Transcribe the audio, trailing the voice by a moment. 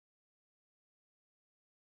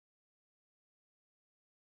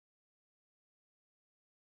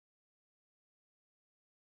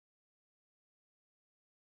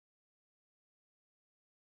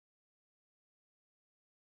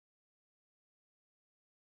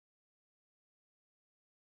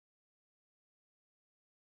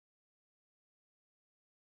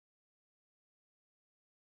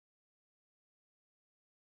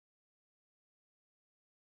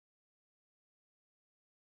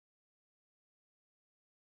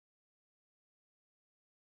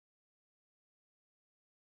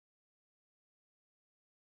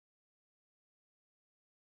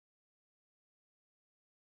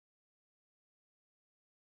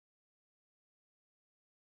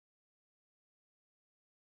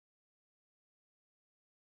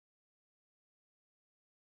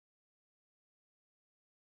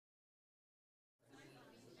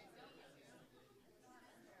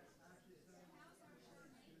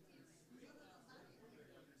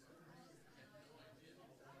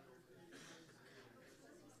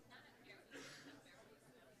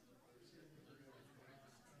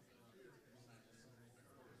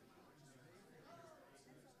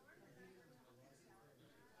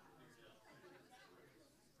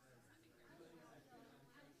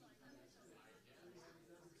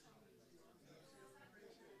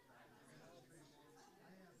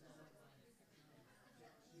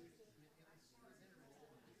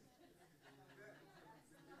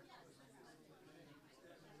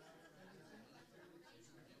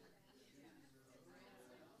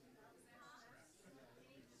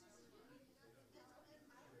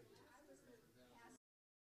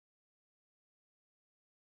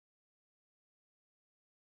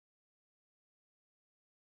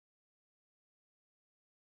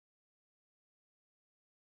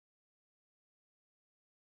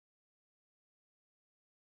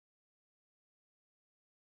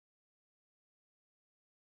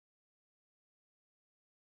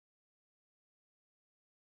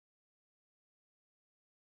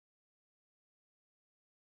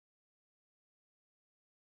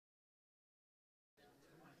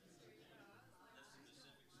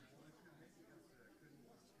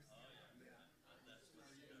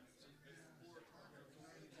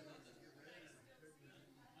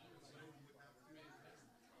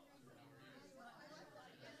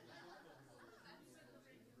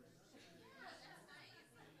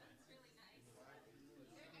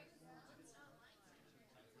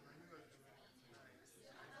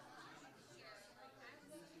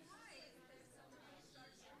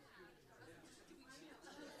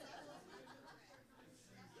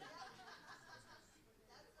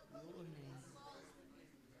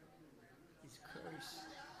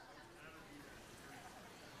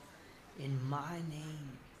my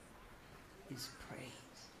name is praised.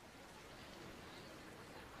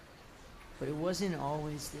 But it wasn't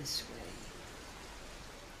always this way.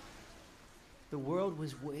 The world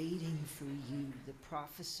was waiting for you, the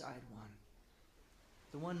prophesied one.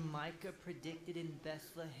 The one Micah predicted in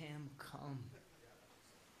Bethlehem, come.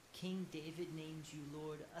 King David named you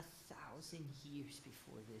Lord 1,000 years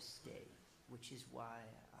before this day, which is why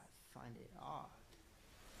I find it odd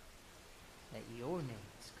that your name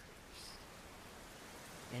is cursed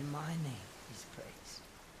and my name is praised.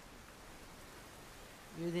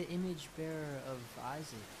 You're the image bearer of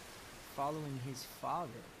Isaac, following his father.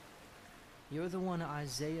 You're the one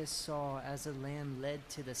Isaiah saw as a lamb led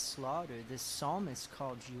to the slaughter. The psalmist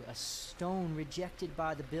called you a stone rejected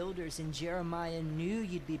by the builders, and Jeremiah knew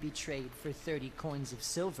you'd be betrayed for 30 coins of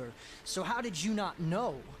silver. So how did you not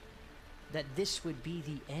know that this would be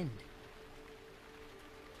the end?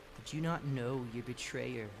 Did you not know your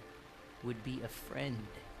betrayer would be a friend?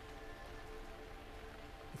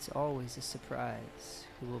 It's always a surprise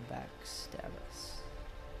who will backstab us.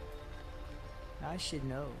 I should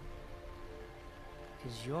know,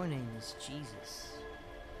 because your name is Jesus,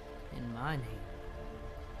 and my name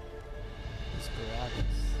is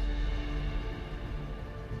Barabbas.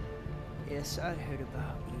 Yes, I'd heard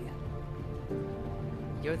about you.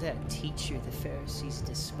 You're that teacher the Pharisees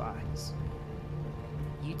despise.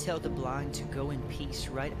 You tell the blind to go in peace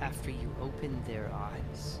right after you open their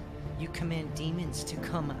eyes. You command demons to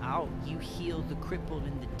come out. You heal the crippled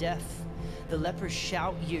and the deaf. The lepers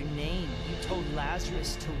shout your name. You told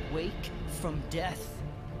Lazarus to wake from death.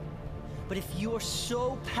 But if you're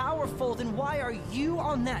so powerful, then why are you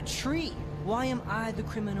on that tree? Why am I the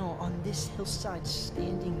criminal on this hillside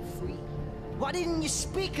standing free? Why didn't you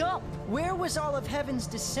speak up? Where was all of heaven's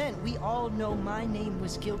dissent? We all know my name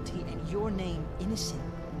was guilty and your name innocent.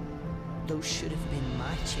 Those should have been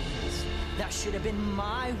my chains. That should have been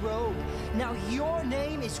my robe. Now your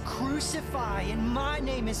name is crucify and my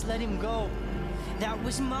name is let him go. That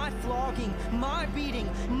was my flogging, my beating,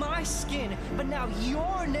 my skin. But now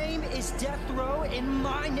your name is death row and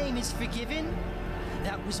my name is forgiven.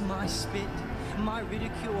 That was my spit, my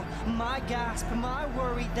ridicule, my gasp, my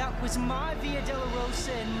worry. That was my Via Dolorosa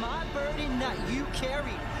and my burden that you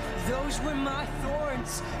carried. Those were my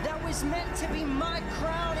thorns. That was meant to be my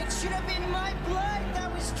crown. It should have been my blood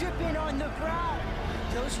that was dripping on the ground.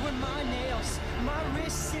 Those were my nails, my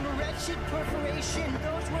wrists in wretched perforation.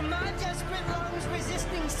 Those were my desperate lungs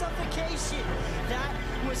resisting suffocation. That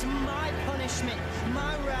was my punishment,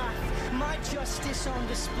 my wrath, my justice on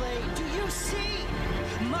display. Do you see?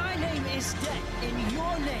 My name is debt and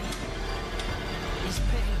your name is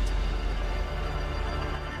paid.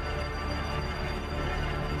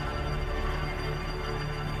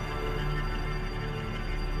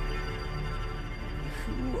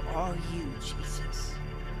 Who are you, Jesus?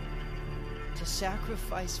 To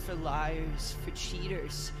sacrifice for liars, for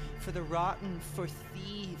cheaters, for the rotten, for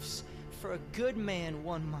thieves, for a good man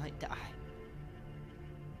one might die.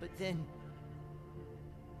 But then,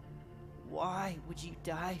 why would you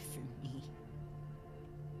die for me?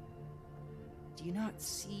 Do you not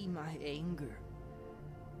see my anger,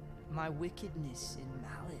 my wickedness and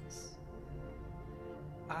malice?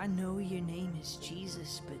 I know your name is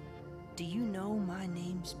Jesus, but do you know my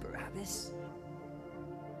name's Barabbas?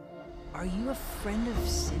 Are you a friend of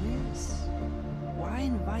sinners? Why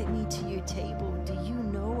invite me to your table? Do you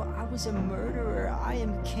know I was a murderer? I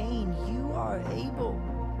am Cain, you are Abel.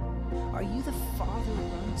 Are you the Father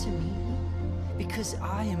run to meet me? Because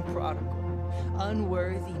I am prodigal,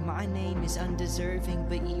 unworthy, my name is undeserving,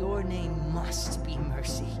 but your name must be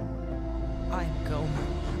mercy. I am Gomer,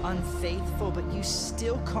 unfaithful, but you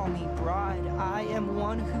still call me bride. I am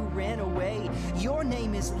one who ran away. Your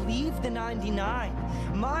name is Leave the 99.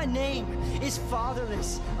 My name is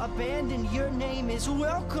fatherless, abandoned. Your name is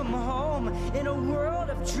Welcome Home. In a world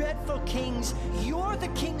of dreadful kings, you're the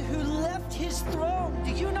king who left his throne.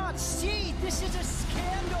 Do you not see? This is a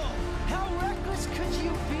scandal. How reckless could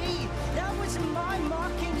you be? That was my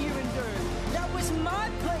mocking you endured. That was my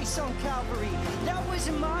place on Calvary. That was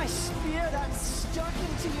my spear that stuck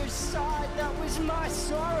into your side. That was my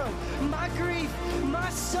sorrow, my grief, my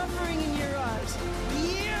suffering in your eyes.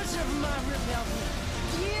 Years of my rebellion,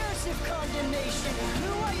 years of condemnation.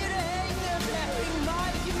 Who are you to hang them bearing my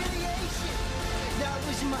humiliation? That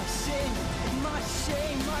was my sin, my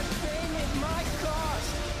shame, my payment, my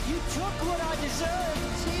cost. You took what I deserved.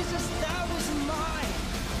 Jesus, that was my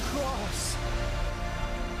cross.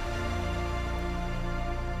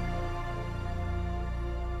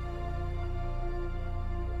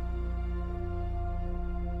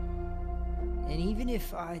 And even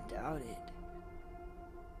if I doubted,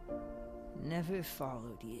 never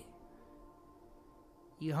followed you.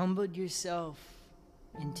 You humbled yourself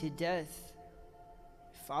into death,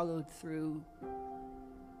 followed through,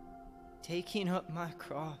 taking up my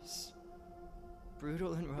cross,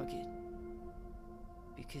 brutal and rugged,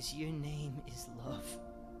 because your name is love.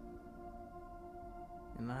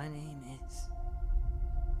 And my name is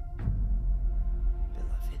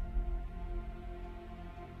Beloved.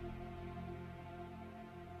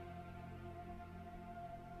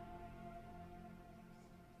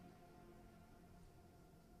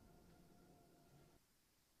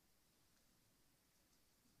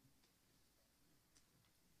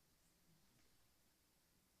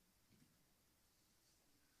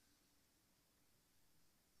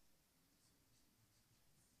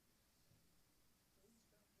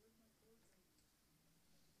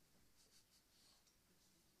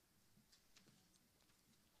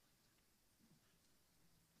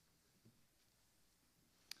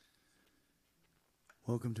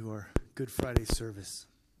 Welcome to our Good Friday service.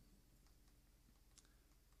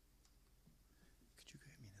 Could you get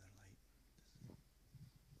me another light?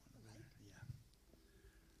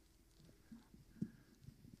 Yeah.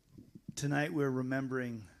 Tonight we're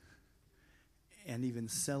remembering and even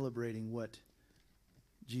celebrating what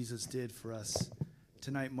Jesus did for us.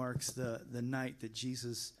 Tonight marks the night that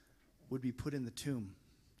Jesus would be put in the tomb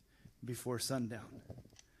before sundown,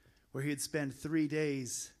 where he had spent 3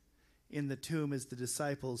 days in the tomb as the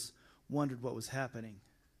disciples wondered what was happening.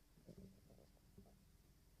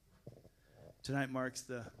 Tonight marks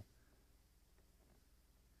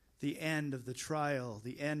the end of the trial,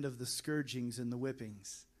 the end of the scourgings and the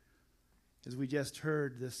whippings. As we just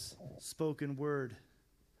heard this spoken word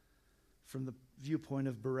from the viewpoint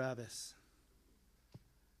of Barabbas,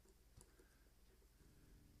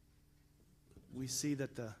 we see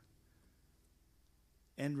that the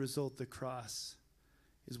end result, the cross,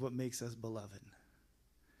 is what makes us beloved.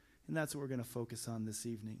 And that's what we're going to focus on this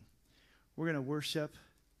evening. We're going to worship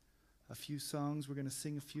a few songs. We're going to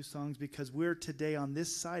sing a few songs because we're today on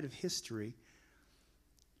this side of history.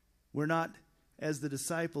 We're not as the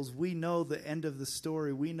disciples. We know the end of the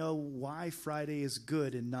story. We know why Friday is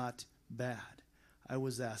good and not bad. I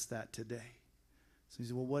was asked that today. So he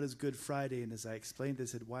said, well, what is Good Friday? And as I explained, I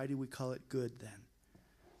said, why do we call it good then?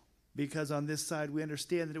 Because on this side, we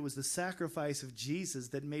understand that it was the sacrifice of Jesus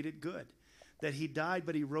that made it good. That he died,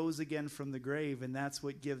 but he rose again from the grave. And that's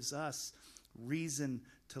what gives us reason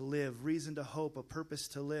to live, reason to hope, a purpose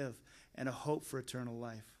to live, and a hope for eternal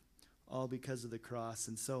life. All because of the cross.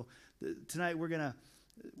 And so tonight we're gonna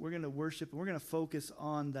worship, and we're going to focus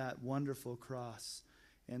on that wonderful cross.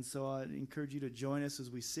 And so I encourage you to join us as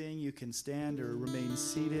we sing. You can stand or remain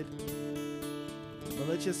seated. But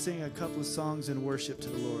let's just sing a couple of songs in worship to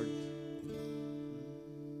the Lord.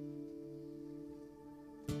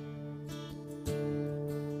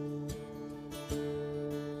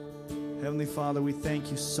 Heavenly Father, we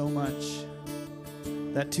thank you so much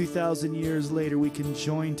that 2,000 years later we can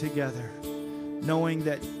join together knowing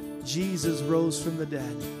that Jesus rose from the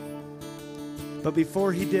dead. But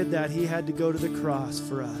before he did that, he had to go to the cross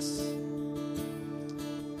for us.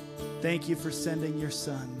 Thank you for sending your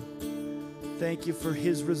Son. Thank you for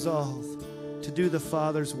his resolve to do the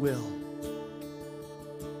Father's will.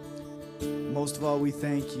 Most of all, we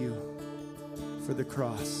thank you for the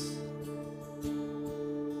cross.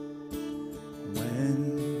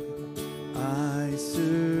 When I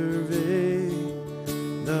survey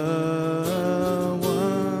the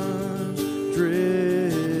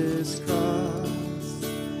wondrous cross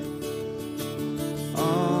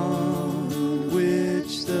on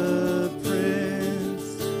which the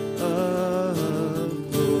Prince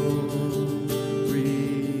of Glory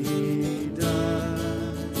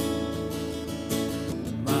died,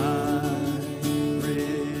 my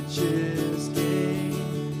rich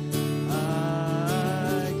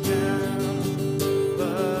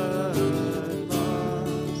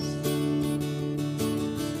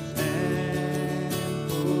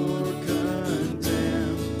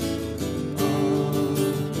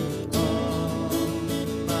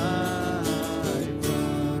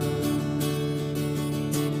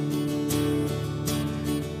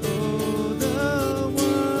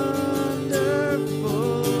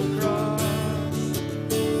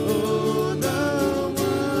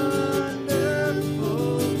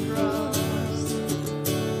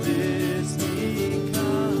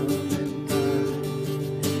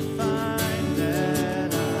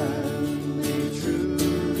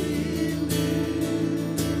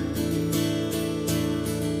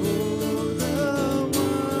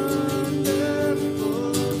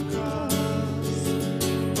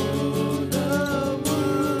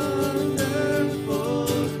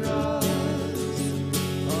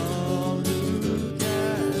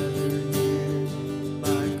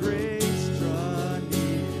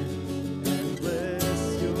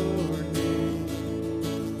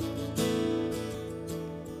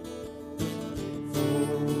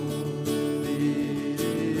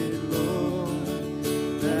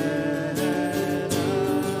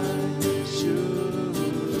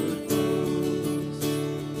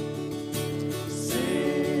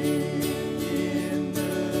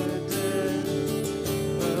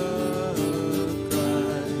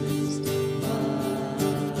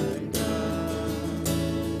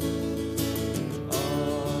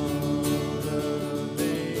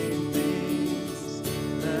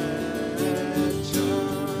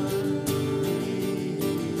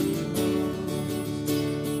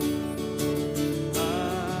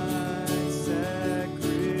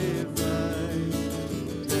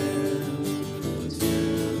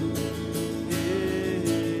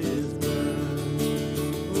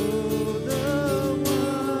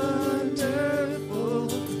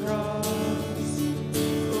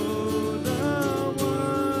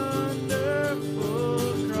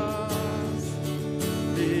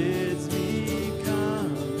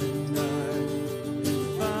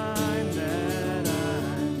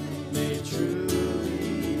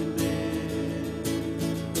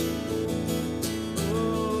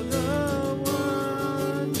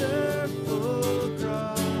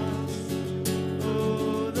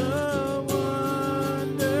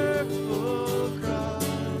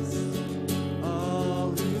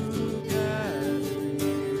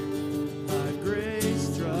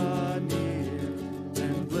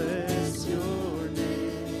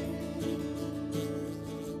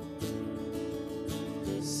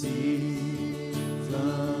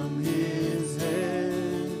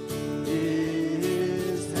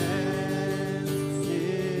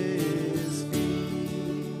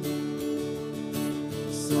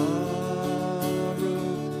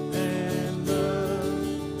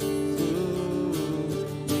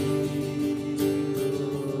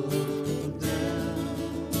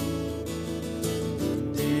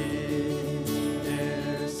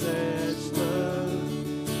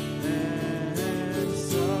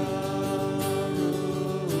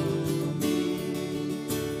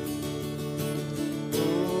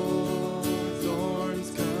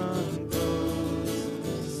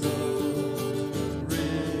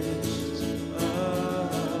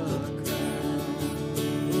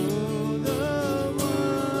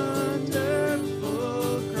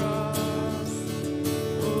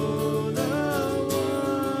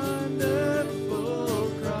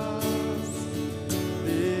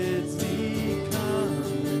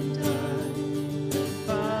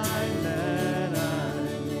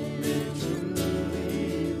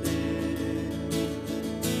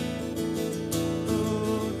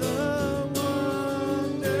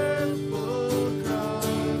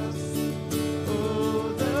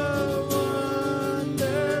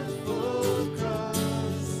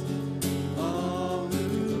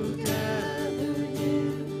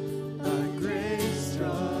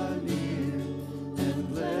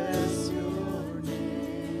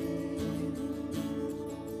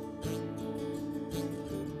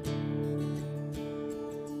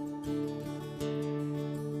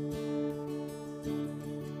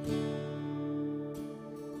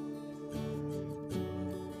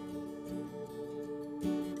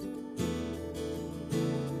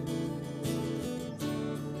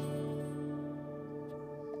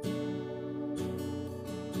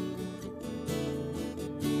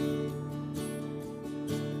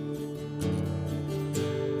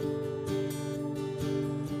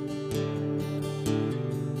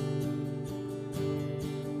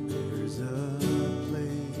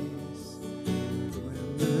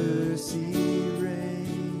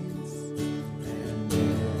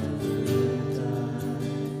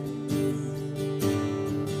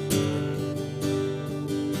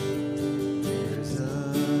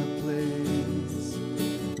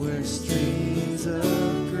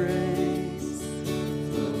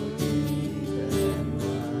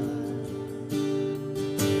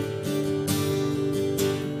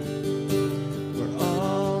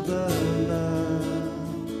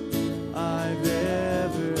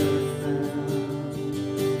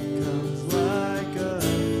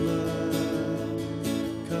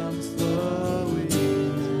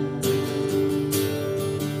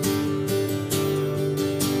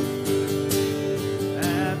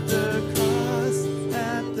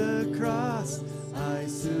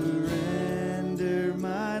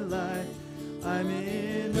I'm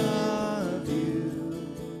in awe of you.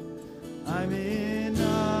 I'm in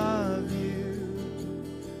awe of you.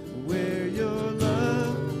 Where your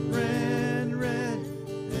love ran red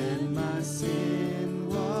and my sin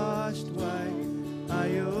washed white,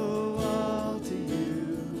 I owe all to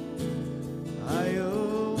you. I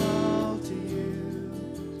owe all to you,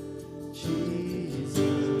 Jesus.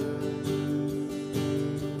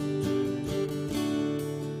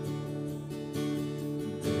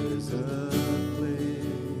 There's a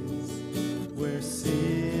place where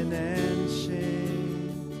sin and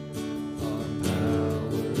shame are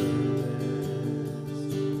powerless,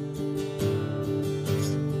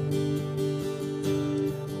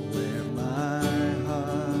 where my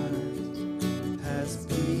heart has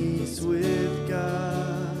peace with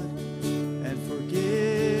God and forgiveness.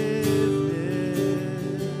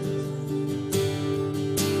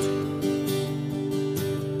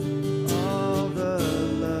 All the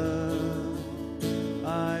love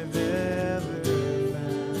I've ever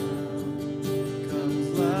found comes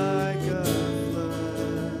like a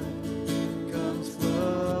flood, comes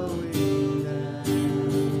flowing down.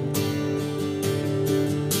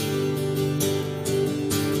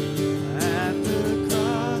 At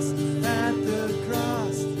the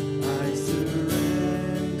cross, I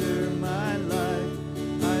surrender my life.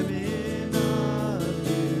 I'm in awe of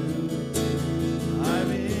you.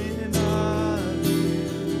 I'm in awe of you.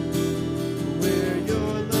 Where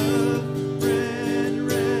your love ran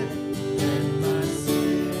red and my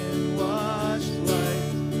sin washed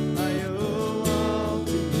white, I owe all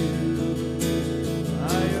to you.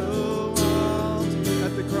 I owe all to you.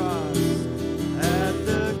 At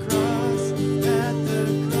the cross,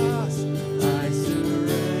 I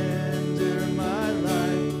surrender my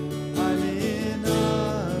life. I'm in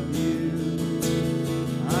awe of you.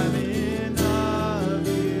 I'm in awe of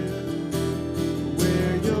you.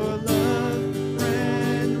 Where your love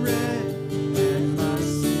ran red and my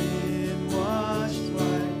sin washed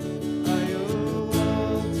white, I owe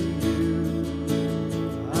all to you.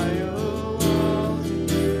 I owe all to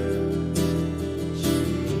you,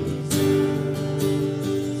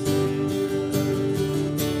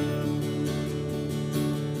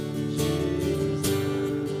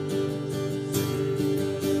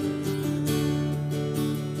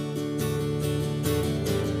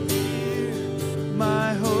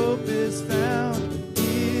 my hope is found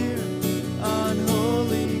here on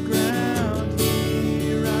holy ground.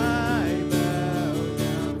 Here I bow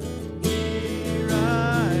down. Here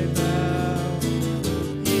I bow.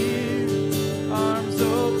 Here, arms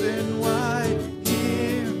open wide.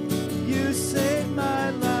 Here, you save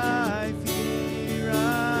my life. Here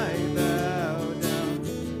I bow down.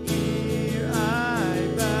 Here I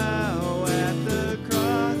bow at the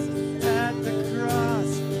cross. At the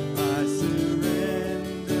cross, I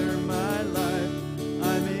surrender my life.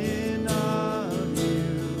 I'm in awe of you.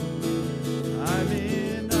 I'm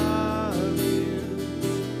in awe of you.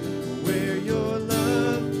 Where your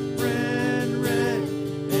love ran red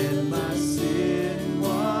and my sin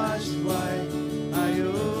washed white, I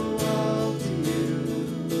owe all to you.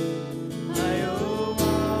 I owe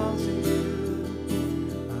all to you.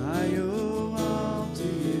 I owe all to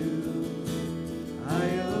you. I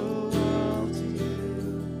owe all to you,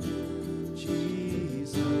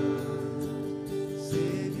 Jesus,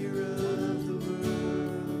 Savior of the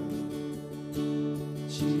world.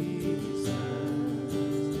 Jesus,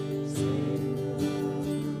 Savior of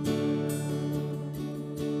the world.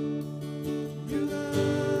 Your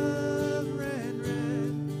love ran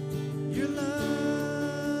red. Your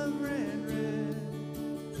love ran red.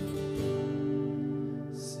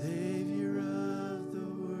 Savior of the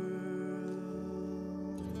world.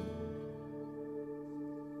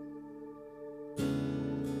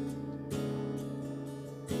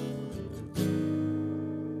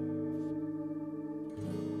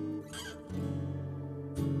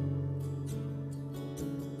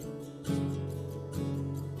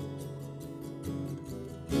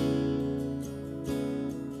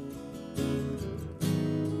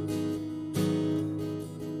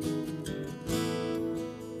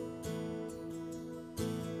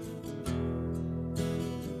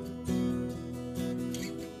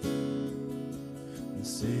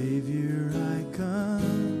 Savior, I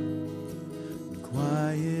come,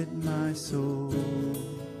 quiet my soul.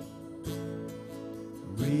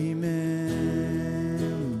 Remember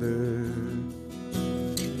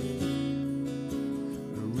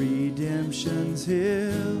redemption's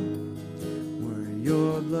hill, where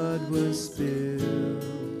your blood was spilled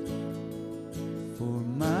for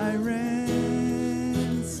my ransom,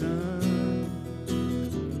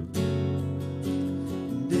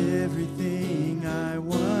 and everything I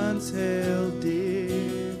once held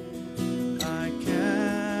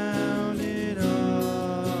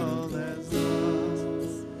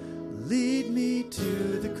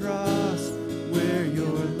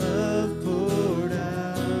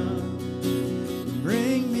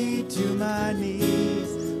to my knees.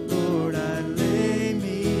 Lord, I lay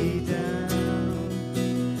me down.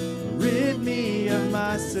 Rid me of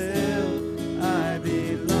myself. I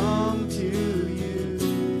belong to you.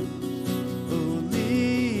 Oh,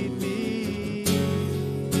 lead me.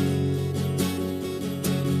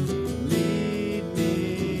 Lead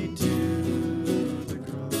me to the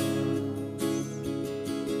cross.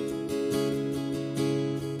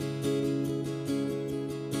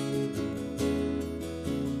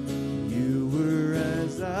 You were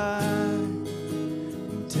as I,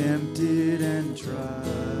 tempted and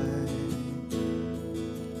tried.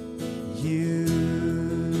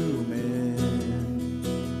 Human,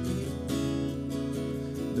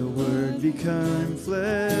 the Word became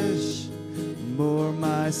flesh, bore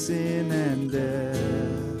my sin and death.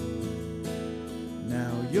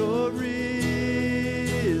 Now you're risen,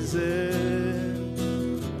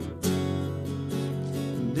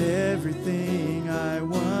 and everything I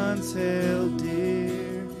once held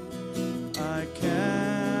dear, I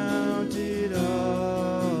count it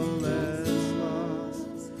all as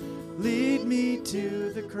lost. Lead me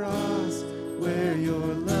to the cross where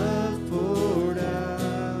your love poured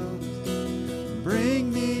out.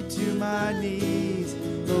 Bring me to my knees,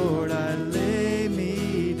 Lord, I lay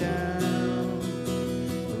me down.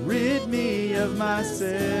 Rid me of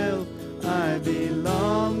myself, I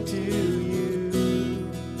belong to you.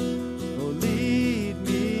 Oh, lead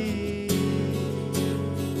me.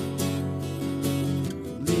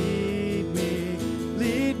 Lead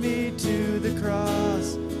me to the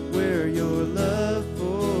cross where your love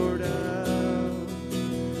poured out.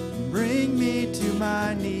 Bring me to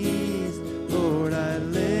my knees, Lord, I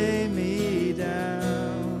lay me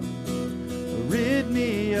down. Rid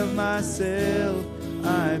me of myself,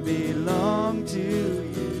 I belong to you.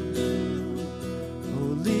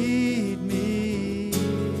 Oh, lead me.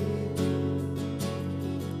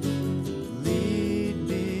 Lead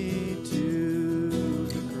me to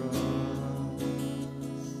the cross.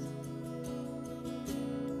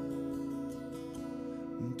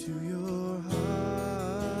 To your heart,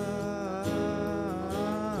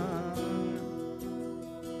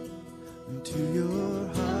 to your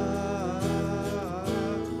heart.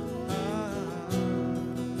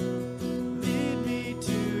 Lead me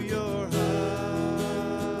to your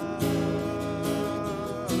heart.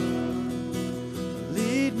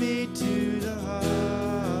 Lead me to the heart.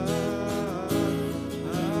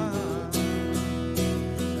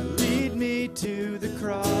 Lead me to the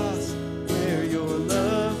cross where your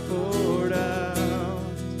love poured out.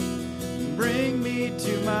 Bring me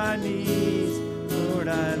to my knees, Lord,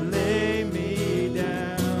 I lay me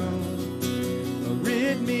down.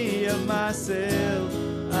 Rid me of myself,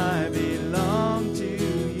 I belong to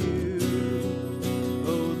you.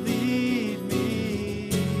 Oh, lead me.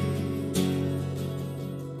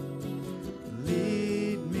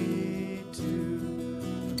 Lead me to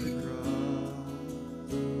the cross.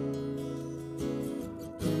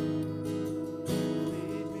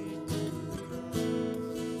 Lead me to the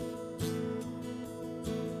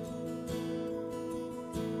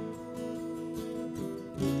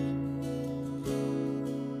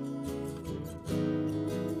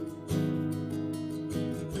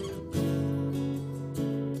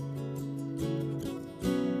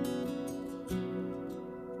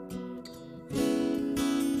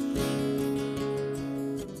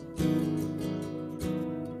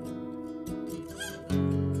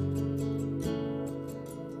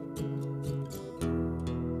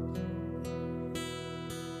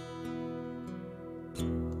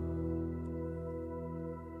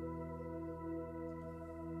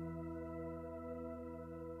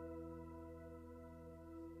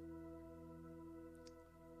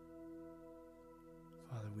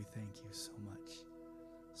Father, we thank you so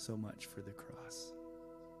much for the cross.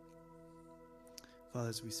 Father,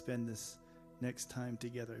 as we spend this next time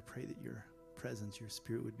together, I pray that your presence, your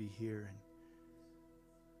Spirit would be here. And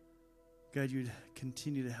God, you'd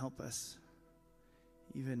continue to help us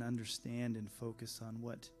even understand and focus on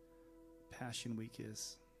what Passion Week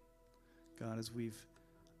is. God, as we've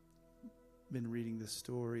been reading the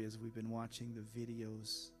story, as we've been watching the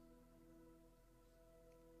videos,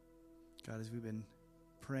 God, as we've been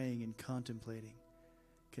praying and contemplating,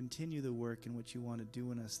 continue the work in which you want to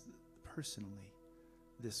do in us personally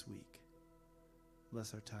this week.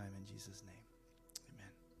 Bless our time in Jesus' name.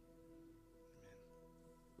 Amen. Amen.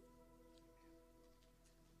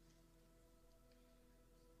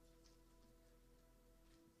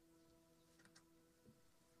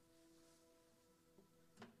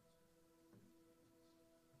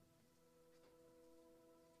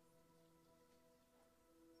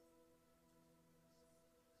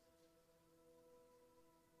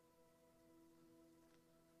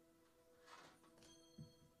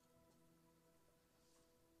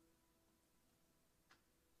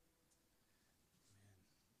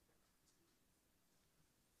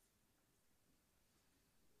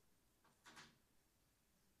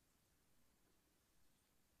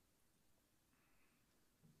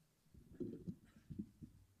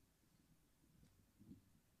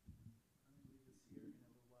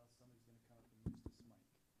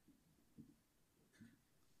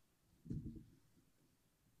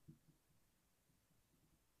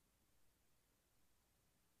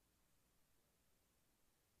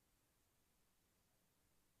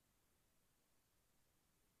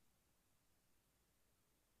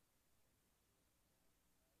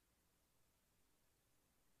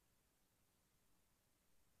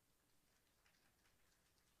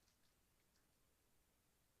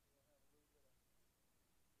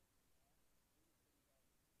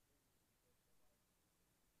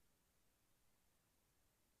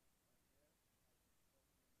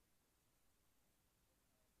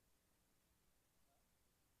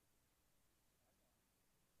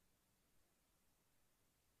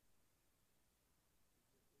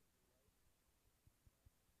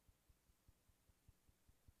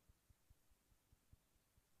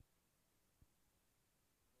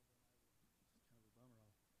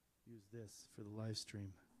 use this for the live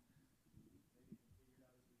stream. Maybe you can figure it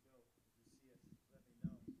out as we go. If you see it,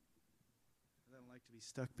 let me know. I don't like to be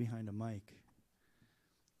stuck behind a mic.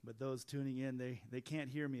 But those tuning in, they can't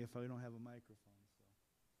hear me if I don't have a microphone.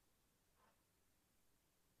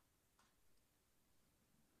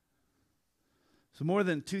 So more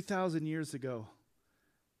than 2,000 years ago,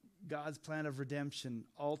 God's plan of redemption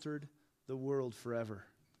altered the world forever.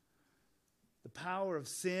 The power of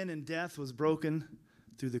sin and death was broken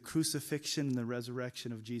through the crucifixion and the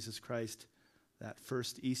resurrection of Jesus Christ that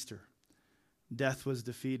first Easter. Death was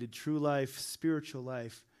defeated. True life, spiritual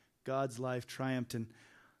life, God's life triumphed. And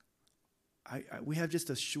we have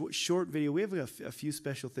just a short video. We have a few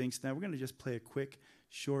special things now. We're going to just play a quick,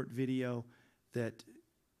 short video that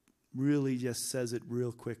really just says it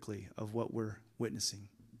real quickly of what we're witnessing.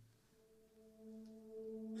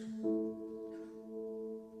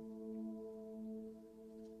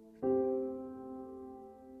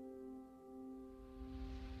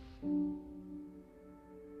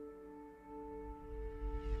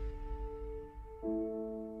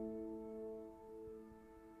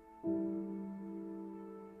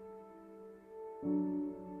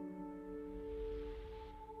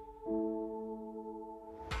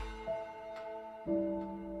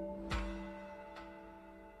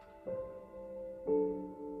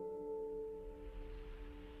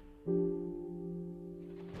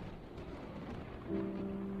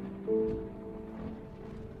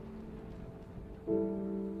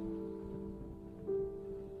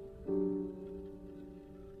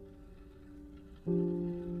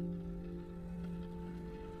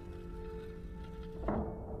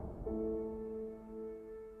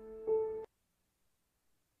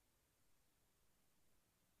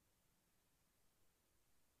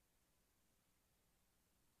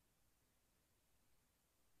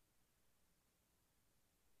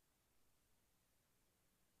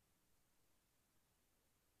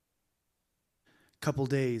 Couple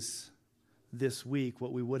days this week,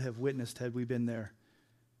 what we would have witnessed had we been there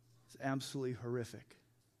is absolutely horrific.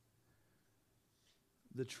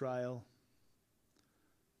 The trial,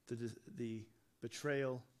 the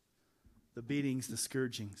betrayal, the beatings, the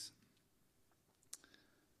scourgings.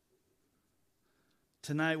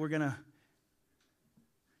 Tonight we're going to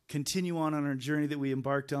continue on our journey that we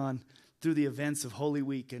embarked on through the events of Holy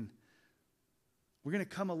Week, and we're going to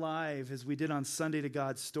come alive as we did on Sunday to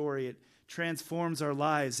God's story. It transforms our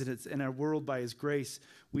lives and it's in our world by His grace.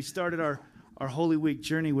 We started our Holy Week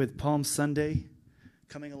journey with Palm Sunday,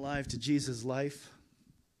 coming alive to Jesus' life.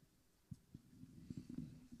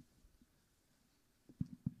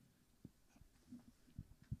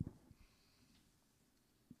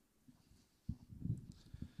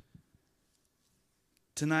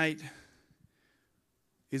 Tonight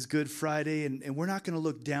is Good Friday, and we're not going to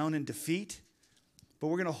look down in defeat, but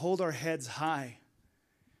we're going to hold our heads high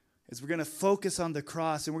as we're going to focus on the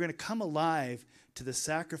cross, and we're going to come alive to the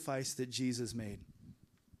sacrifice that Jesus made.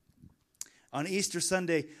 On Easter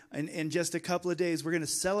Sunday, in just a couple of days, we're going to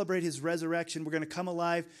celebrate His resurrection. We're going to come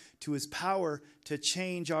alive to His power to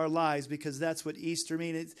change our lives, because that's what Easter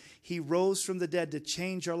means. He rose from the dead to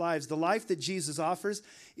change our lives. The life that Jesus offers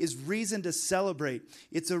is reason to celebrate.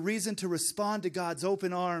 It's a reason to respond to God's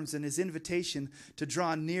open arms and His invitation to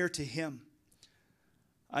draw near to Him.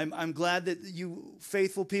 I'm glad that you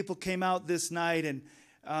faithful people came out this night and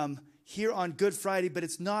here on Good Friday, but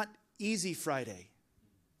it's not easy Friday.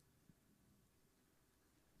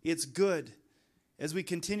 It's good as we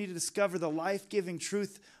continue to discover the life-giving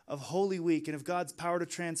truth of Holy Week and of God's power to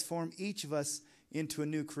transform each of us into a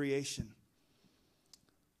new creation.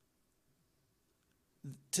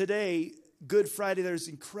 Today, Good Friday, there's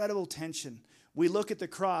incredible tension. We look at the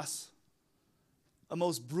cross, a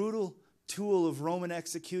most brutal tool of Roman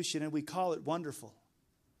execution, and we call it wonderful.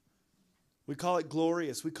 We call it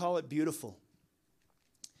glorious. We call it beautiful.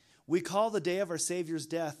 We call the day of our Savior's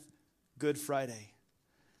death Good Friday.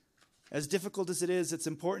 As difficult as it is, it's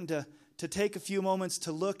important to take a few moments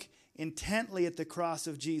to look intently at the cross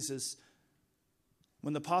of Jesus.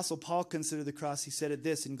 When the Apostle Paul considered the cross, he said it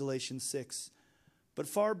this in Galatians 6. But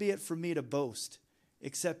far be it from me to boast,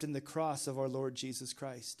 except in the cross of our Lord Jesus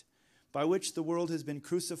Christ, by which the world has been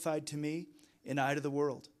crucified to me, and I to the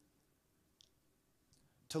world.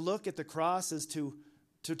 To look at the cross is to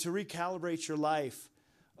recalibrate your life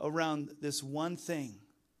around this one thing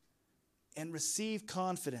and receive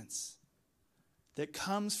confidence that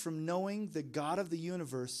comes from knowing the God of the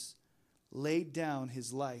universe laid down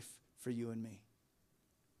His life for you and me.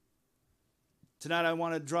 Tonight I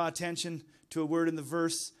want to draw attention to a word in the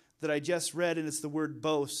verse that I just read, and it's the word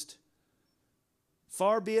boast.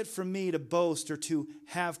 Far be it from me to boast or to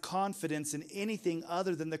have confidence in anything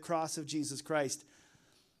other than the cross of Jesus Christ.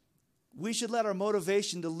 We should let our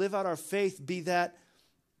motivation to live out our faith be that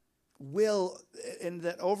will and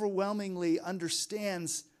that overwhelmingly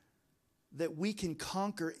understands that we can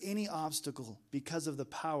conquer any obstacle because of the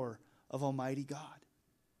power of Almighty God.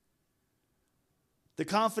 The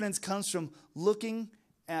confidence comes from looking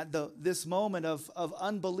at this moment of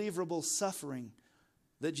unbelievable suffering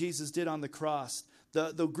that Jesus did on the cross.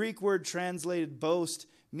 The Greek word translated boast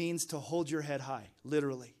means to hold your head high,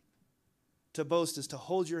 literally. To boast is to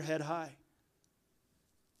hold your head high.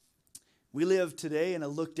 We live today in a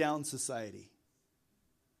look-down society.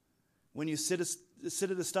 When you sit at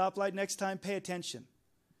the stoplight next time, pay attention.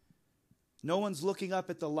 No one's looking up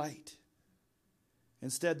at the light.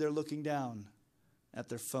 Instead, they're looking down at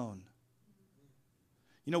their phone.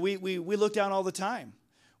 You know, we look down all the time.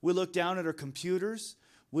 We look down at our computers.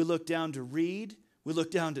 We look down to read. We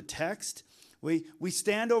look down to text. We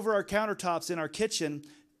stand over our countertops in our kitchen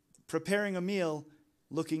preparing a meal,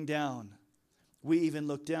 looking down. We even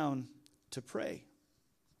look down to pray.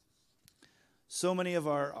 So many of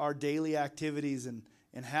our daily activities and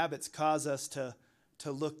habits cause us to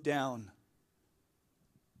look down.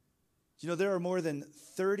 You know, there are more than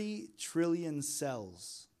 30 trillion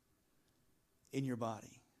cells in your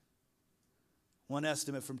body. One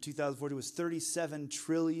estimate from 2040 was 37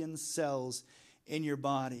 trillion cells in your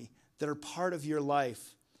body that are part of your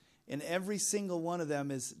life. And every single one of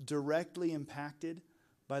them is directly impacted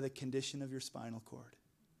by the condition of your spinal cord.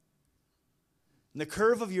 And the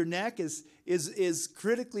curve of your neck is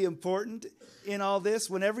critically important in all this.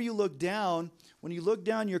 Whenever you look down, when you look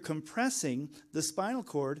down, you're compressing the spinal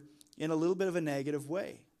cord in a little bit of a negative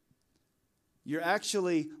way. You're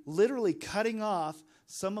actually literally cutting off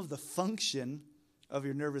some of the function of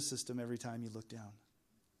your nervous system every time you look down.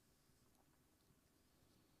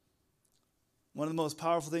 One of the most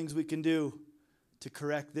powerful things we can do to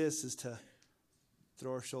correct this is to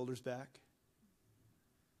throw our shoulders back,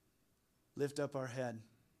 lift up our head,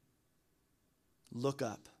 look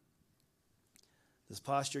up. This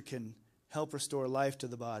posture can help restore life to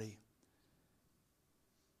the body.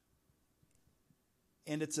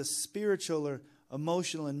 And it's a spiritual or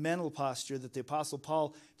emotional and mental posture that the Apostle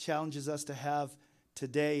Paul challenges us to have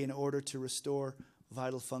today in order to restore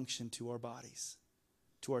vital function to our bodies,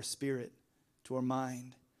 to our spirit, to our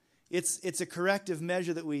mind. It's a corrective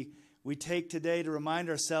measure that we take today to remind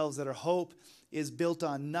ourselves that our hope is built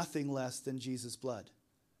on nothing less than Jesus' blood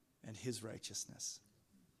and his righteousness.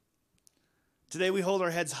 Today we hold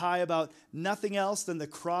our heads high about nothing else than the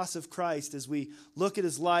cross of Christ. As we look at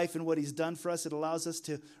his life and what he's done for us, it allows us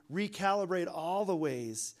to recalibrate all the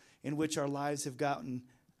ways in which our lives have gotten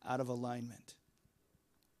out of alignment.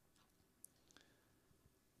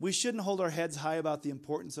 We shouldn't hold our heads high about the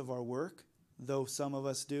importance of our work, though some of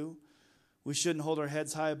us do. We shouldn't hold our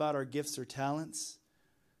heads high about our gifts or talents.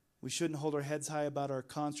 We shouldn't hold our heads high about our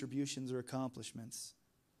contributions or accomplishments.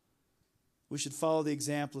 We should follow the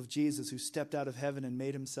example of Jesus, who stepped out of heaven and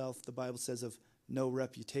made himself, the Bible says, of no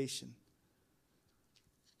reputation.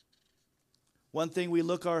 One thing we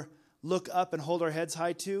look up and hold our heads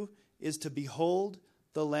high to is to behold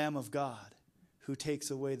the Lamb of God who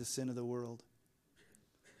takes away the sin of the world.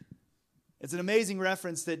 It's an amazing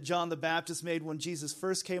reference that John the Baptist made when Jesus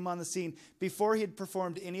first came on the scene. Before he had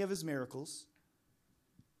performed any of his miracles,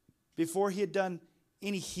 before he had done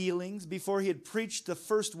any healings, before he had preached the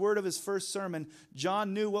first word of his first sermon,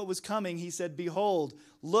 John knew what was coming. He said, "Behold,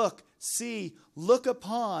 look, see, look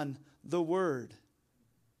upon the Word,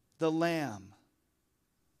 the Lamb."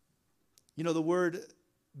 You know, the word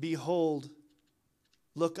behold,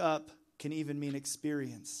 look up, can even mean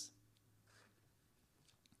experience.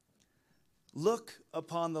 Look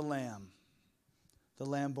upon the Lamb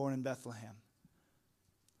born in Bethlehem,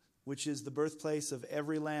 which is the birthplace of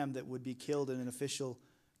every lamb that would be killed in an official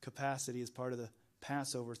capacity as part of the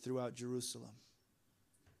Passover throughout Jerusalem.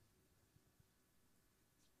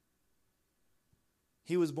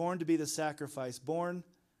 He was born to be the sacrifice, born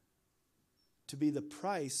to be the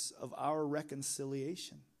price of our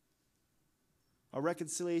reconciliation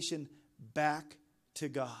back to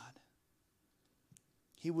God.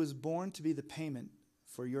 He was born to be the payment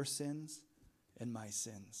for your sins and my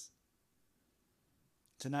sins.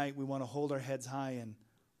 Tonight we want to hold our heads high and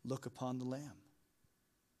look upon the Lamb.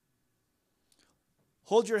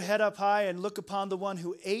 Hold your head up high and look upon the one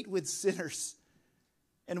who ate with sinners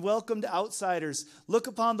and welcomed outsiders. Look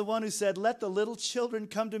upon the one who said, "Let the little children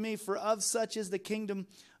come to me, for of such is the kingdom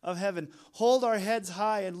of heaven." Hold our heads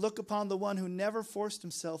high and look upon the one who never forced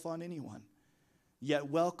himself on anyone,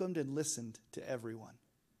 yet welcomed and listened to everyone.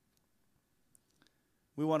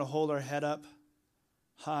 We want to hold our head up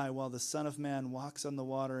high while the Son of Man walks on the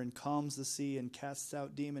water and calms the sea and casts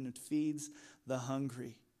out demons and feeds the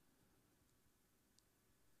hungry.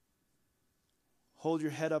 Hold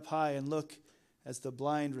your head up high and look as the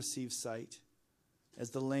blind receive sight,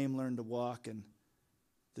 as the lame learn to walk and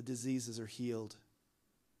the diseases are healed.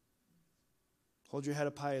 Hold your head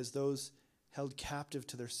up high as those held captive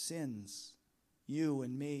to their sins, you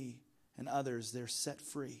and me and others, they're set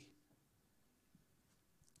free.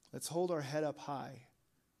 Let's hold our head up high.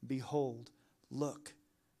 Behold, look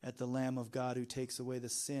at the Lamb of God who takes away the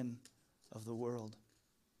sin of the world.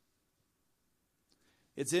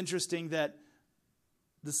 It's interesting that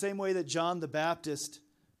the same way that John the Baptist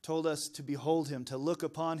told us to behold him, to look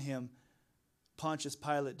upon him, Pontius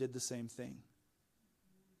Pilate did the same thing.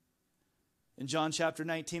 In John chapter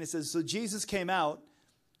 19 it says, so Jesus came out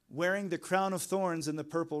wearing the crown of thorns and the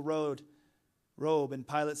purple robe, and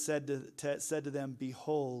Pilate said to them,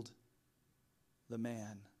 behold the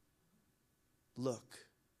man. Look,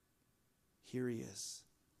 here he is.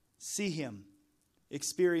 See him,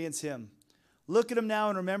 experience him. Look at him now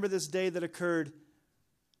and remember this day that occurred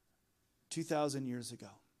 2,000 years ago.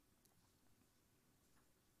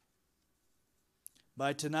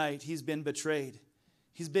 By tonight, he's been betrayed.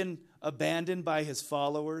 He's been abandoned by his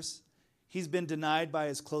followers. He's been denied by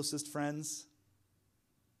his closest friends.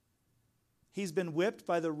 He's been whipped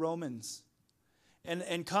by the Romans.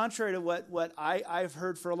 And contrary to what I've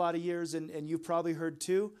heard for a lot of years, and you've probably heard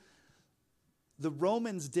too, the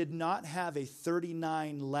Romans did not have a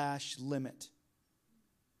 39 lash limit.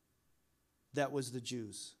 That was the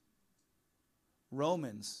Jews.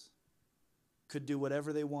 Romans could do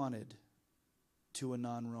whatever they wanted to a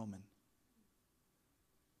non-Roman.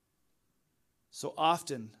 So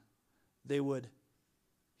often they would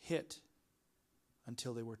hit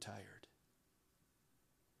until they were tired.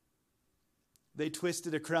 They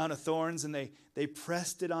twisted a crown of thorns and they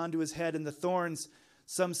pressed it onto his head, and the thorns,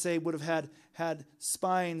 some say, would have had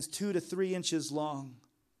spines 2 to 3 inches long.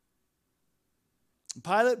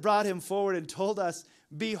 Pilate brought him forward and told us,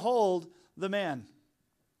 behold the man.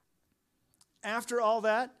 After all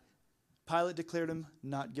that, Pilate declared him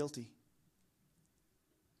not guilty.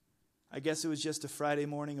 I guess it was just a Friday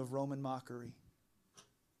morning of Roman mockery.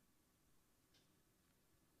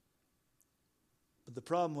 But the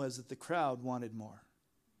problem was that the crowd wanted more.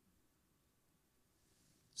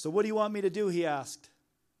 So what do you want me to do? He asked.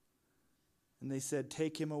 And they said,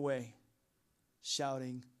 take him away,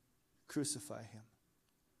 shouting, crucify him.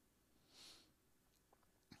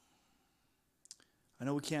 I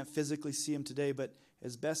know we can't physically see him today, but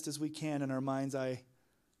as best as we can in our mind's eye,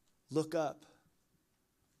 look up.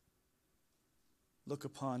 Look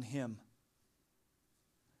upon him.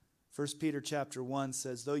 1 Peter chapter 1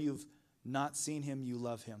 says, though you've not seen him, you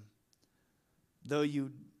love him. Though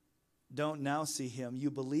you don't now see him,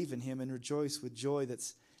 you believe in him and rejoice with joy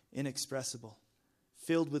that's inexpressible,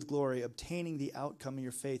 filled with glory, obtaining the outcome of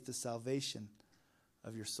your faith, the salvation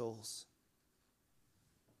of your souls.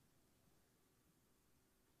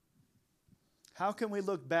 How can we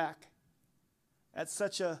look back at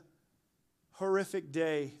such a horrific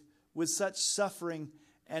day with such suffering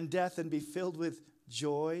and death and be filled with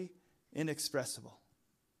joy inexpressible?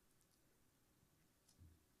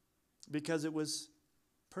 Because it was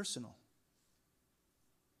personal.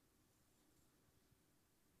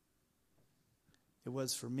 It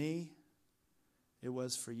was for me. It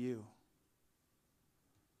was for you.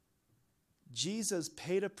 Jesus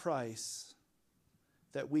paid a price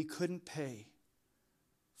that we couldn't pay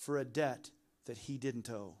for a debt that he didn't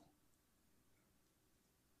owe.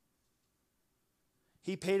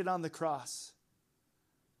 He paid it on the cross.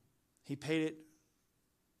 He paid it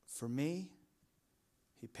for me.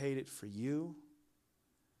 He paid it for you.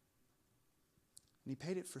 And he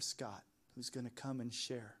paid it for Scott, who's going to come and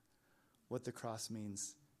share what the cross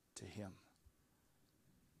means to him.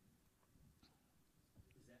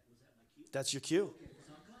 Was that my cue? That's your cue.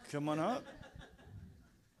 Come on up.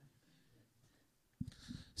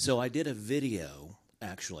 So I did a video,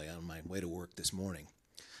 actually, on my way to work this morning.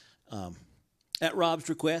 At Rob's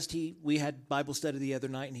request, we had Bible study the other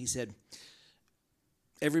night, and he said,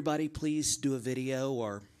 everybody please do a video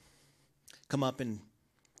or come up and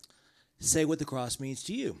say what the cross means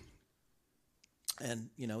to you. And,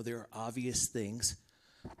 there are obvious things.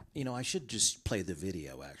 I should just play the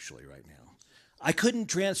video, actually, right now. I couldn't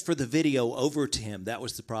transfer the video over to him. That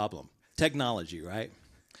was the problem. Technology, right?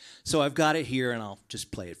 So I've got it here, and I'll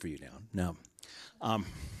just play it for you now. No.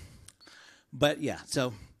 But, yeah,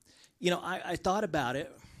 so, I thought about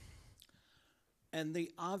it, and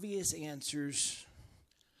the obvious answers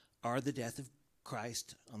are the death of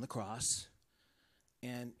Christ on the cross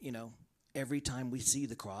And, every time we see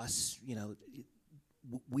the cross,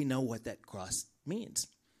 we know what that cross means.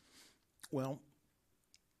 Well,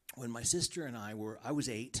 when my sister and I was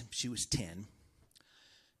 8, she was 10,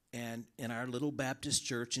 and in our little Baptist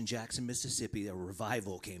church in Jackson, Mississippi, a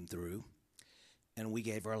revival came through, and we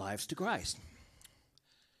gave our lives to Christ.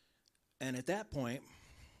 And at that point,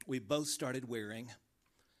 we both started wearing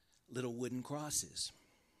little wooden crosses.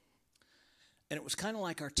 And it was kind of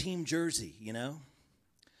like our team jersey,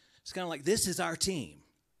 It's kind of like, this is our team.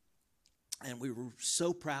 And we were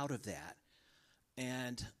so proud of that.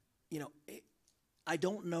 And, I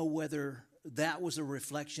don't know whether that was a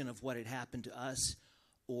reflection of what had happened to us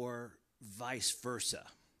or vice versa.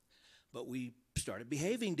 But we started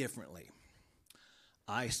behaving differently.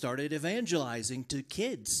 I started evangelizing to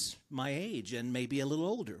kids my age and maybe a little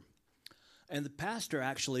older. And the pastor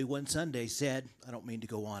actually one Sunday said, I don't mean to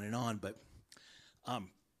go on and on, but,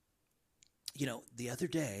 the other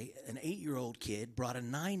day, an 8-year-old kid brought a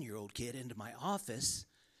 9-year-old kid into my office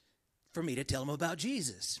for me to tell him about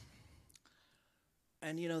Jesus.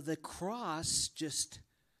 And, the cross just,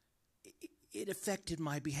 it affected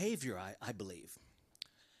my behavior, I believe.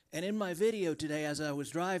 And in my video today, as I was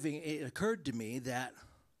driving, it occurred to me that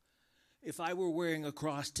if I were wearing a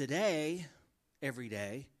cross today, every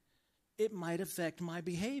day, it might affect my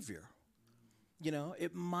behavior.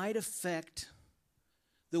 It might affect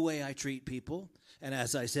the way I treat people. And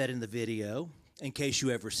as I said in the video, in case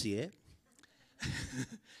you ever see it,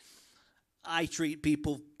 I treat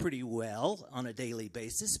people pretty well on a daily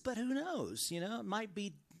basis, but who knows?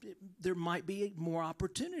 There might be more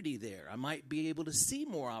opportunity there. I might be able to see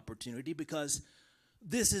more opportunity because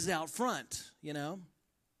this is out front,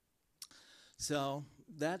 So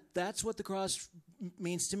that's what the cross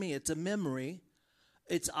means to me. It's a memory.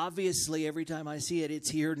 It's obviously every time I see it, it's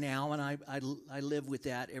here now, and I live with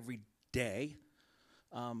that every day,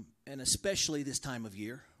 and especially this time of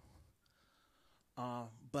year.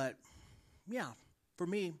 But yeah, for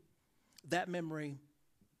me, that memory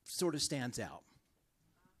sort of stands out.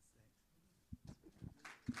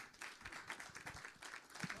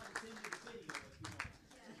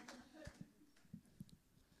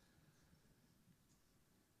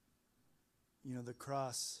 The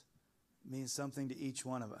cross means something to each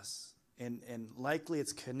one of us. And likely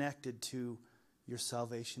it's connected to your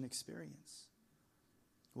salvation experience.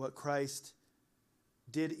 What Christ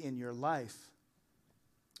did in your life.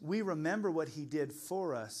 We remember what he did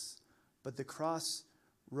for us, but the cross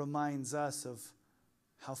reminds us of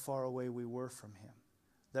how far away we were from him.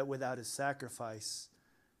 That without his sacrifice,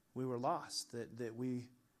 we were lost. That we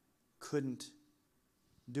couldn't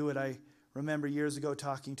do it. I remember years ago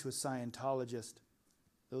talking to a Scientologist.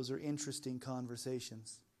 Those are interesting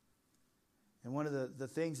conversations. And one of the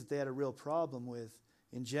things that they had a real problem with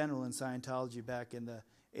in general in Scientology back in the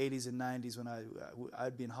 80s and 90s when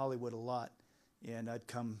I'd be in Hollywood a lot, and I'd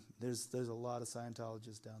come, there's a lot of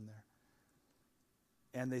Scientologists down there.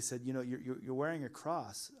 And they said, you're wearing a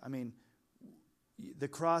cross. I mean, the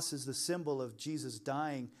cross is the symbol of Jesus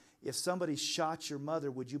dying. If somebody shot your mother,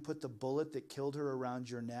 would you put the bullet that killed her around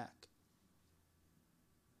your neck?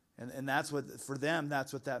 And that's what, for them,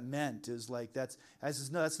 that's what that meant. Is like, I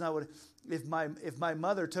says, no, that's not what, if my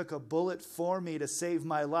mother took a bullet for me to save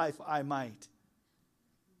my life, I might.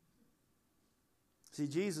 See,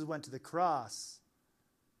 Jesus went to the cross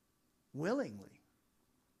willingly.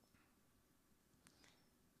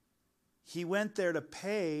 He went there to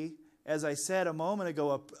pay, as I said a moment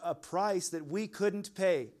ago, a price that we couldn't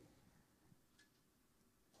pay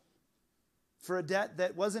for a debt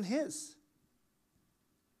that wasn't his.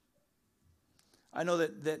 I know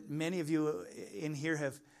that many of you in here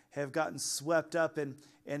have gotten swept up and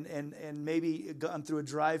maybe gone through a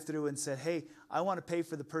drive-through and said, hey, I want to pay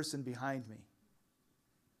for the person behind me.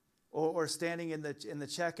 Or standing in the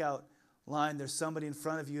checkout line, there's somebody in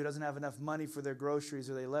front of you who doesn't have enough money for their groceries,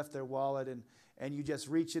 or they left their wallet, and you just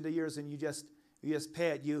reach into yours and you just pay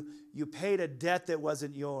it. You paid a debt that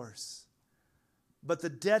wasn't yours. But the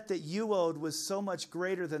debt that you owed was so much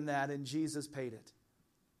greater than that, and Jesus paid it.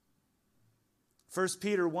 1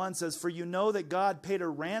 Peter 1 says, for you know that God paid a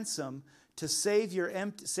ransom to save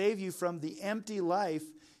you from the empty life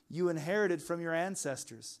you inherited from your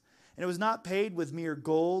ancestors. And it was not paid with mere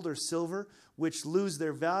gold or silver, which lose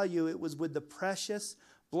their value. It was with the precious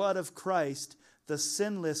blood of Christ, the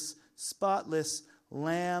sinless, spotless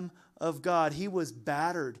Lamb of God. He was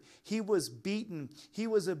battered. He was beaten. He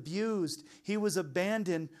was abused. He was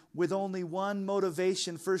abandoned with only one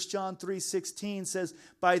motivation. 1 John 3:16 says,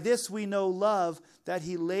 by this we know love, that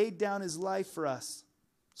he laid down his life for us.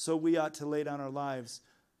 So we ought to lay down our lives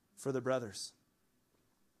for the brothers.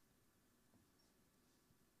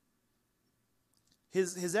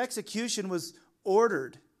 His execution was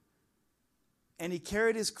ordered. And he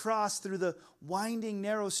carried his cross through the winding,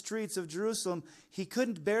 narrow streets of Jerusalem. He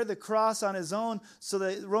couldn't bear the cross on his own, so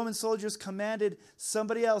the Roman soldiers commanded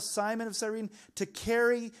somebody else, Simon of Cyrene, to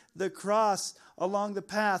carry the cross along the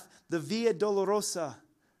path, the Via Dolorosa.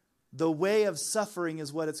 The way of suffering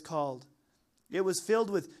is what it's called. It was filled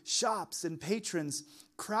with shops and patrons,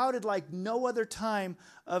 crowded like no other time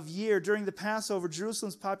of year. During the Passover,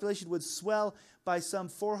 Jerusalem's population would swell by some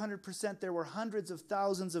 400%. There were hundreds of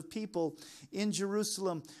thousands of people in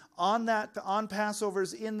Jerusalem on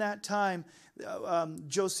Passovers in that time.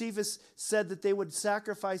 Josephus said that they would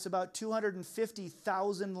sacrifice about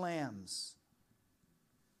 250,000 lambs.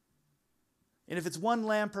 And if it's one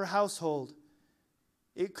lamb per household,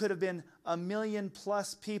 it could have been 1 million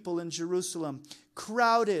plus people in Jerusalem,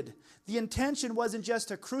 crowded. The intention wasn't just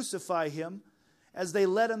to crucify him as they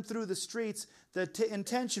led him through the streets. The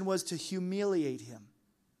intention was to humiliate him.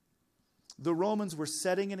 The Romans were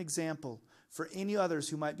setting an example for any others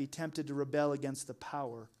who might be tempted to rebel against the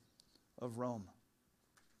power of Rome.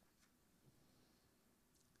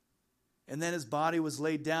 And then his body was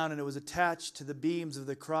laid down, and it was attached to the beams of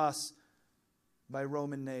the cross by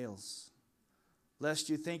Roman nails. Lest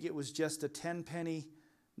you think it was just a 10-penny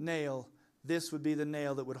nail, this would be the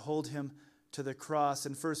nail that would hold him to the cross.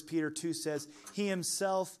 And 1 Peter 2 says, he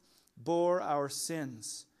himself bore our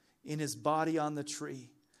sins in his body on the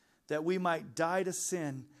tree, that we might die to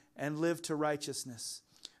sin and live to righteousness.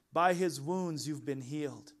 By his wounds you've been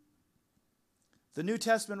healed. The New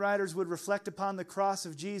Testament writers would reflect upon the cross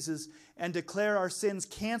of Jesus and declare our sins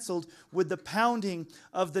canceled with the pounding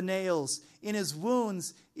of the nails. In his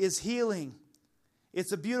wounds is healing.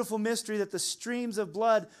 It's a beautiful mystery that the streams of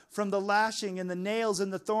blood from the lashing and the nails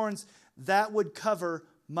and the thorns, that would cover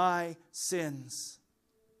my sins.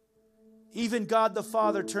 Even God the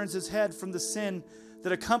Father turns his head from the sin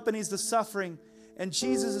that accompanies the suffering, and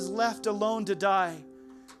Jesus is left alone to die.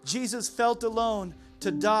 Jesus felt alone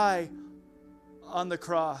to die on the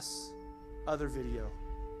cross. Other video.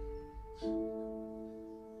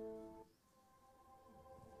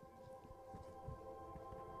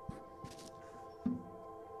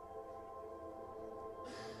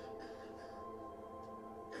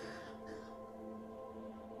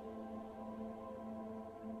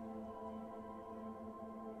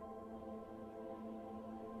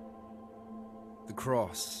 The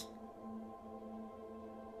cross.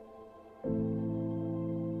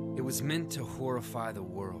 It was meant to horrify the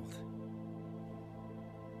world.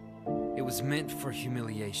 It was meant for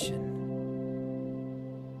humiliation.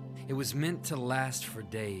 It was meant to last for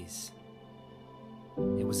days.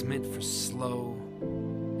 It was meant for slow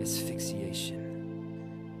asphyxiation.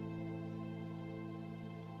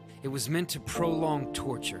 It was meant to prolong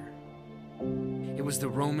torture. It was the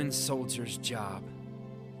Roman soldier's job.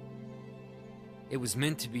 It was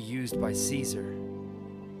meant to be used by Caesar,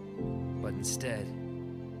 but instead,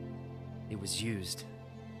 it was used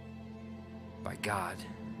by God.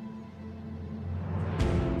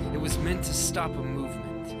 It was meant to stop a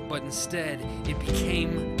movement, but instead, it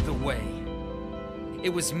became the way. It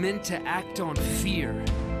was meant to act on fear,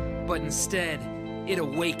 but instead, it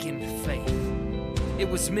awakened faith. It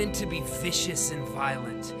was meant to be vicious and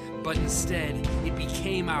violent, but instead, it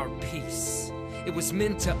became our peace. It was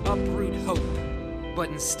meant to uproot hope, but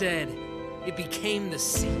instead, it became the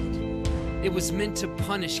seed. It was meant to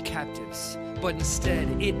punish captives, but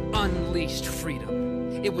instead, it unleashed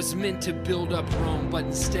freedom. It was meant to build up Rome, but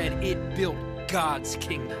instead, it built God's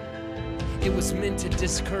kingdom. It was meant to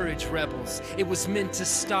discourage rebels. It was meant to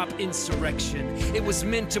stop insurrection. It was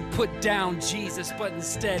meant to put down Jesus, but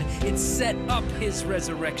instead, it set up his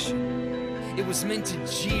resurrection. It was meant to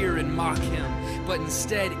jeer and mock him, but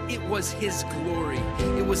instead it was his glory.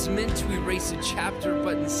 It was meant to erase a chapter,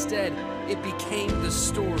 but instead it became the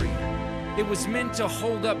story. It was meant to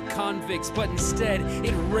hold up convicts, but instead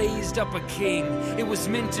it raised up a king. It was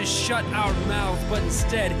meant to shut our mouth, but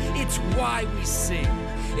instead it's why we sing.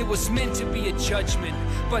 It was meant to be a judgment,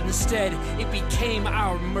 but instead it became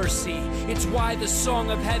our mercy. It's why the song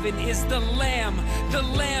of heaven is the Lamb. The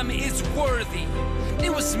Lamb is worthy. It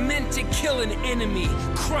was meant to kill an enemy,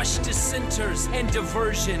 crush dissenters and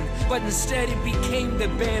diversion, but instead it became the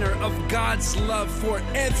banner of God's love for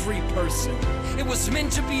every person. It was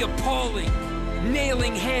meant to be appalling,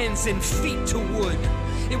 nailing hands and feet to wood.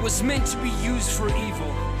 It was meant to be used for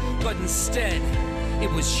evil, but instead it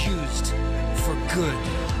was used for good.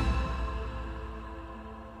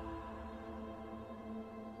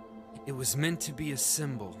 It was meant to be a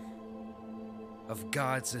symbol of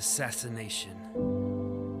God's assassination,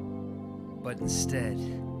 but instead,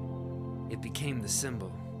 it became the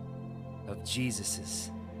symbol of Jesus'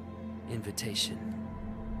 invitation.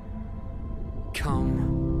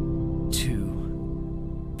 Come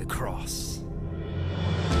to the cross.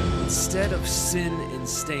 Instead of sin and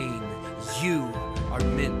stain, you are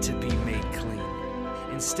meant to be made clean.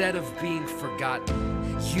 Instead of being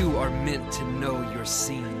forgotten, you are meant to know you're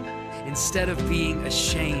seen. Instead of being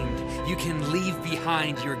ashamed, you can leave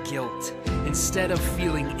behind your guilt. Instead of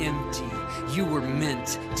feeling empty, you were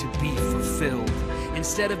meant to be fulfilled.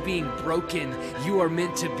 Instead of being broken, you are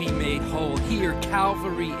meant to be made whole. Here,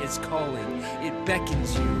 Calvary is calling. It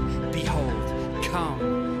beckons you. Behold, come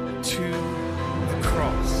to the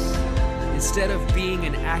cross. Instead of being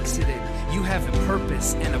an accident, you have a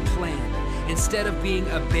purpose and a plan. Instead of being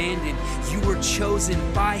abandoned, you were chosen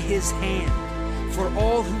by His hand. For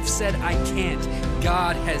all who've said, I can't,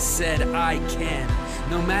 God has said, I can.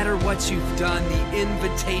 No matter what you've done, the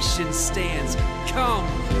invitation stands. Come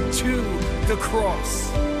to the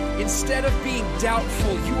cross. Instead of being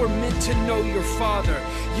doubtful, you are meant to know your Father.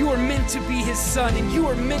 You are meant to be His son, and you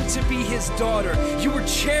are meant to be His daughter. You were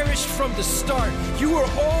cherished from the start. You were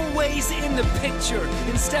always in the picture.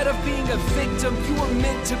 Instead of being a victim, you were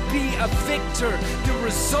meant to be a victor. The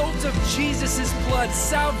result of Jesus' blood,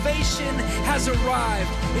 salvation has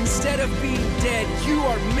arrived. Instead of being dead, you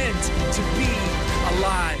are meant to be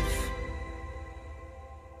alive.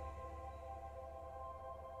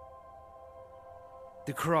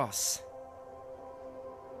 The cross.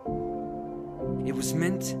 It was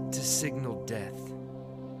meant to signal death,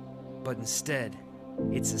 but instead,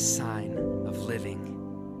 it's a sign of living.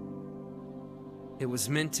 It was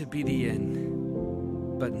meant to be the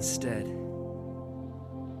end, but instead,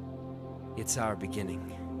 it's our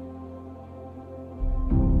beginning.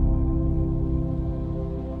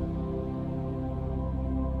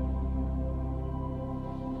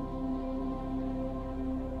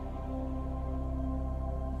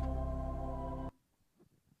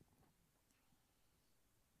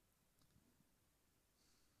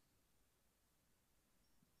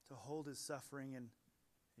 To hold His suffering in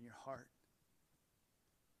your heart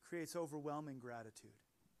creates overwhelming gratitude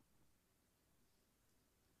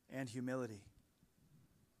and humility.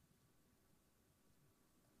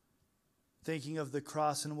 Thinking of the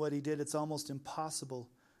cross and what He did, it's almost impossible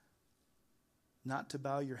not to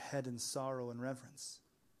bow your head in sorrow and reverence.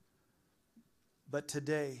 But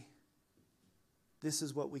today, this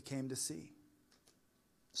is what we came to see.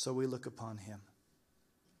 So we look upon Him.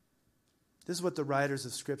 This is what the writers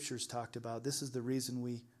of Scriptures talked about. This is the reason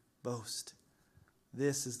we boast.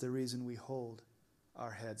 This is the reason we hold our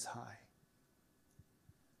heads high.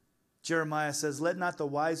 Jeremiah says, let not the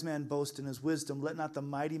wise man boast in his wisdom. Let not the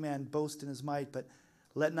mighty man boast in his might. But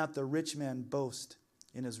let not the rich man boast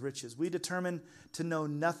in his riches. We determine to know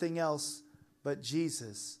nothing else but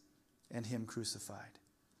Jesus and Him crucified.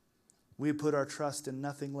 We put our trust in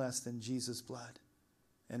nothing less than Jesus' blood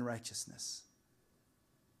and righteousness.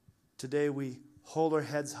 Today we hold our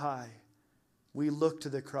heads high. We look to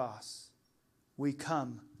the cross. We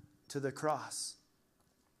come to the cross.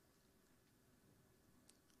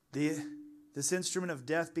 This instrument of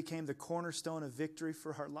death became the cornerstone of victory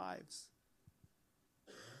for our lives.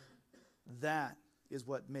 That is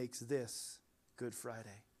what makes this Good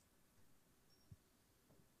Friday.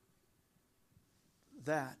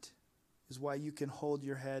 That is why you can hold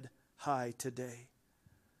your head high today.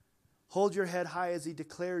 Hold your head high as He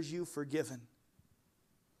declares you forgiven.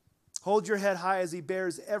 Hold your head high as He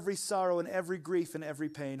bears every sorrow and every grief and every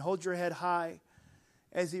pain. Hold your head high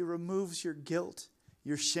as He removes your guilt,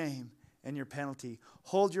 your shame, and your penalty.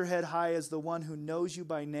 Hold your head high as the one who knows you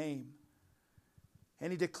by name.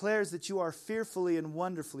 And He declares that you are fearfully and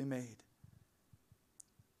wonderfully made.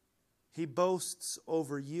 He boasts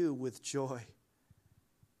over you with joy,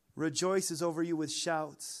 rejoices over you with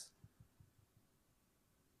shouts,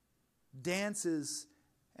 dances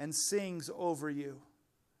and sings over you,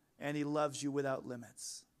 and He loves you without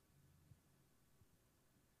limits.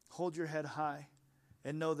 Hold your head high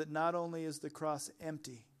and know that not only is the cross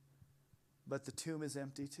empty, but the tomb is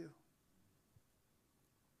empty too.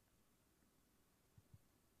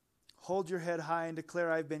 Hold your head high and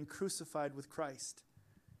declare, I've been crucified with Christ.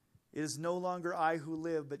 It is no longer I who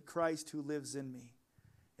live, but Christ who lives in me.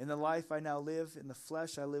 In the life I now live, in the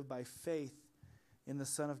flesh I live by faith in the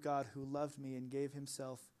Son of God who loved me and gave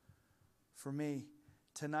Himself for me.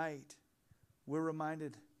 Tonight, we're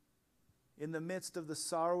reminded in the midst of the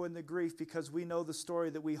sorrow and the grief, because we know the story,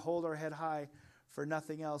 that we hold our head high for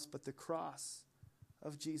nothing else but the cross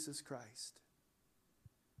of Jesus Christ.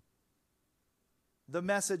 The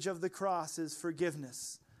message of the cross is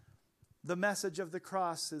forgiveness. The message of the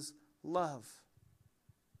cross is love.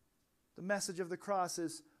 The message of the cross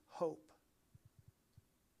is hope.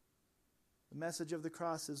 The message of the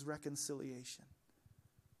cross is reconciliation.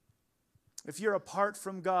 If you're apart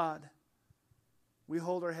from God, we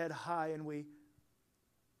hold our head high and we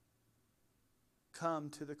come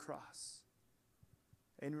to the cross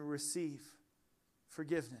and we receive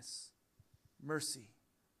forgiveness, mercy,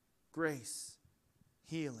 grace,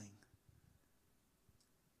 healing.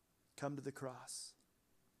 Come to the cross.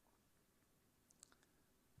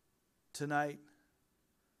 Tonight,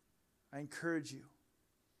 I encourage you,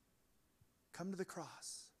 come to the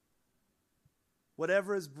cross.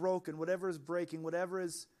 Whatever is broken, whatever is breaking, whatever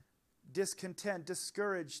is discontent,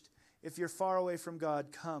 discouraged, if you're far away from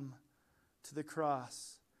God, come to the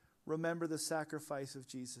cross. Remember the sacrifice of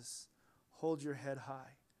Jesus. Hold your head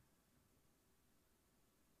high.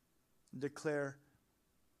 Declare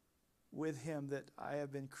with him that I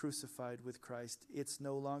have been crucified with Christ. It's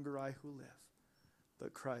no longer I who live,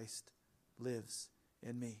 but Christ lives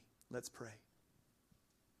in me. Let's pray.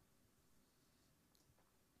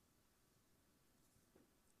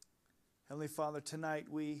 Heavenly Father, tonight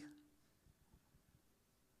we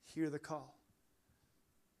hear the call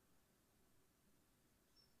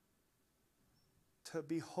to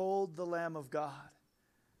behold the Lamb of God,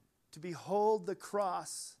 to behold the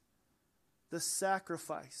cross, the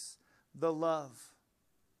sacrifice, the love.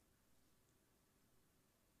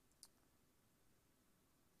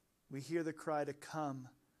 We hear the cry to come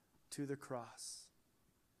to the cross.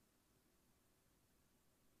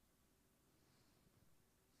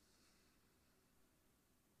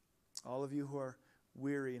 All of you who are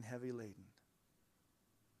weary and heavy laden,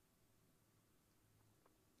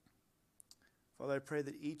 Father, I pray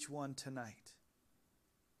that each one tonight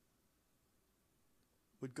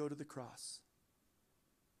would go to the cross.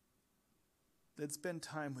 They'd spend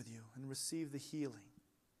time with you and receive the healing,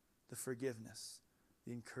 the forgiveness,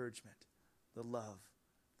 the encouragement, the love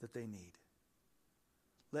that they need.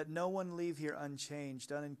 Let no one leave here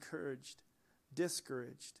unchanged, unencouraged,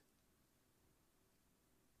 discouraged.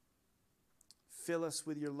 Fill us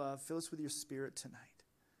with your love. Fill us with your Spirit tonight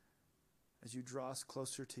as you draw us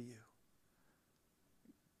closer to you.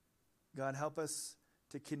 God, help us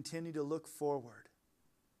to continue to look forward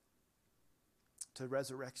to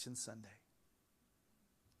Resurrection Sunday,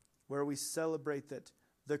 where we celebrate that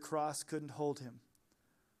the cross couldn't hold him,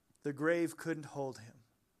 the grave couldn't hold him,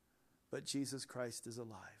 but Jesus Christ is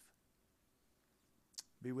alive.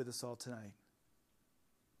 Be with us all tonight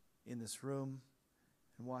in this room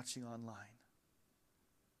and watching online.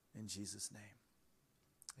 In Jesus'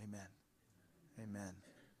 name, amen. Amen.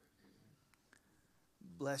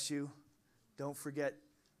 Bless you. Don't forget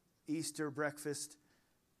Easter breakfast,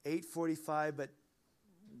 8:45, but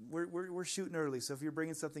we're shooting early. So if you're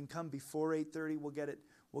bringing something, come before 8:30.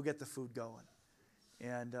 We'll get the food going.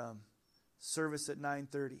 And service at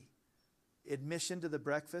 9:30. Admission to the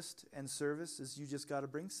breakfast and service is you just got to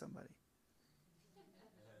bring somebody.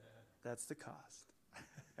 That's the cost.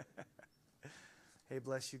 Hey,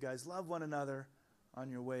 bless you guys. Love one another on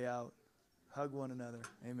your way out. Hug one another.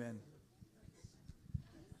 Amen.